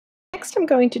Next, I'm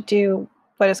going to do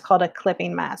what is called a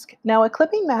clipping mask. Now, a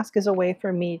clipping mask is a way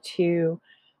for me to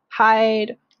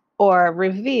hide or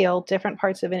reveal different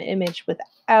parts of an image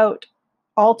without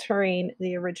altering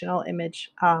the original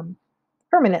image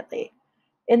permanently.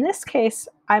 In this case,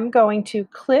 I'm going to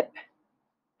clip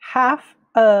half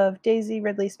of Daisy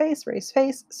Ridley's face, Ray's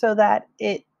face, so that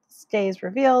it stays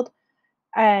revealed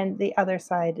and the other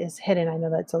side is hidden. I know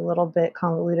that's a little bit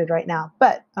convoluted right now,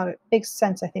 but it makes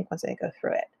sense, I think, once I go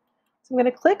through it. So I'm going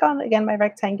to click on, again, my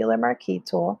rectangular marquee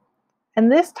tool.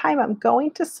 And this time I'm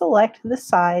going to select the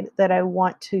side that I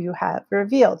want to have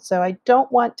revealed. So I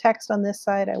don't want text on this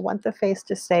side. I want the face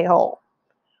to stay whole.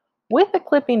 With a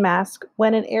clipping mask,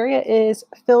 when an area is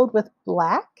filled with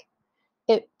black,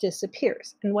 it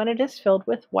disappears. And when it is filled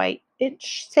with white, it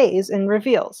stays and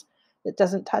reveals. It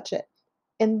doesn't touch it.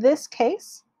 In this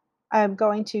case, I'm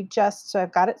going to so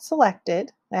I've got it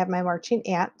selected. I have my marching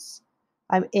ants.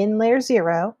 I'm in layer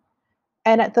 0.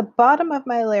 And at the bottom of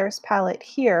my layers palette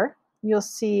here, you'll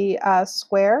see a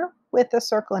square with a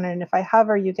circle in it. And if I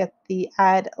hover, you get the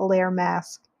add layer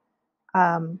mask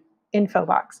info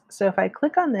box. So if I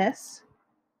click on this,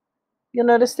 you'll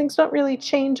notice things don't really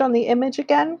change on the image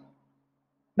again,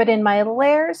 but in my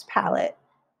layers palette,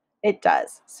 it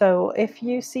does. So if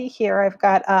you see here, I've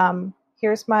got,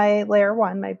 here's my layer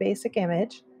 1, my basic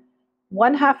image.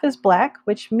 One half is black,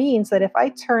 which means that if I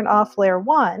turn off layer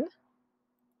 1,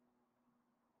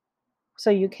 so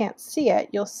you can't see it,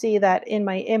 you'll see that in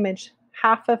my image,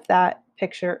 half of that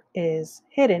picture is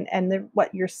hidden, and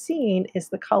what you're seeing is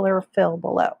the color fill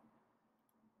below.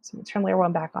 So I'm going to turn layer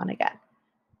 1 back on again.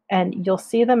 And you'll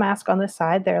see the mask on the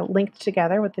side. They're linked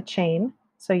together with the chain.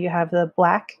 So you have the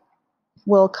black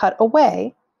will cut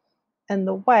away, and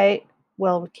the white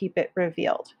will keep it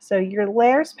revealed. So your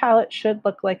layers palette should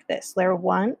look like this. Layer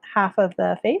 1, half of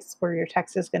the face where your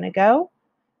text is going to go.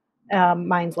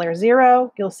 Mine's layer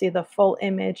 0. You'll see the full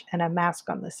image and a mask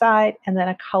on the side, and then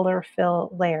a color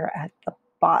fill layer at the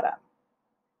bottom.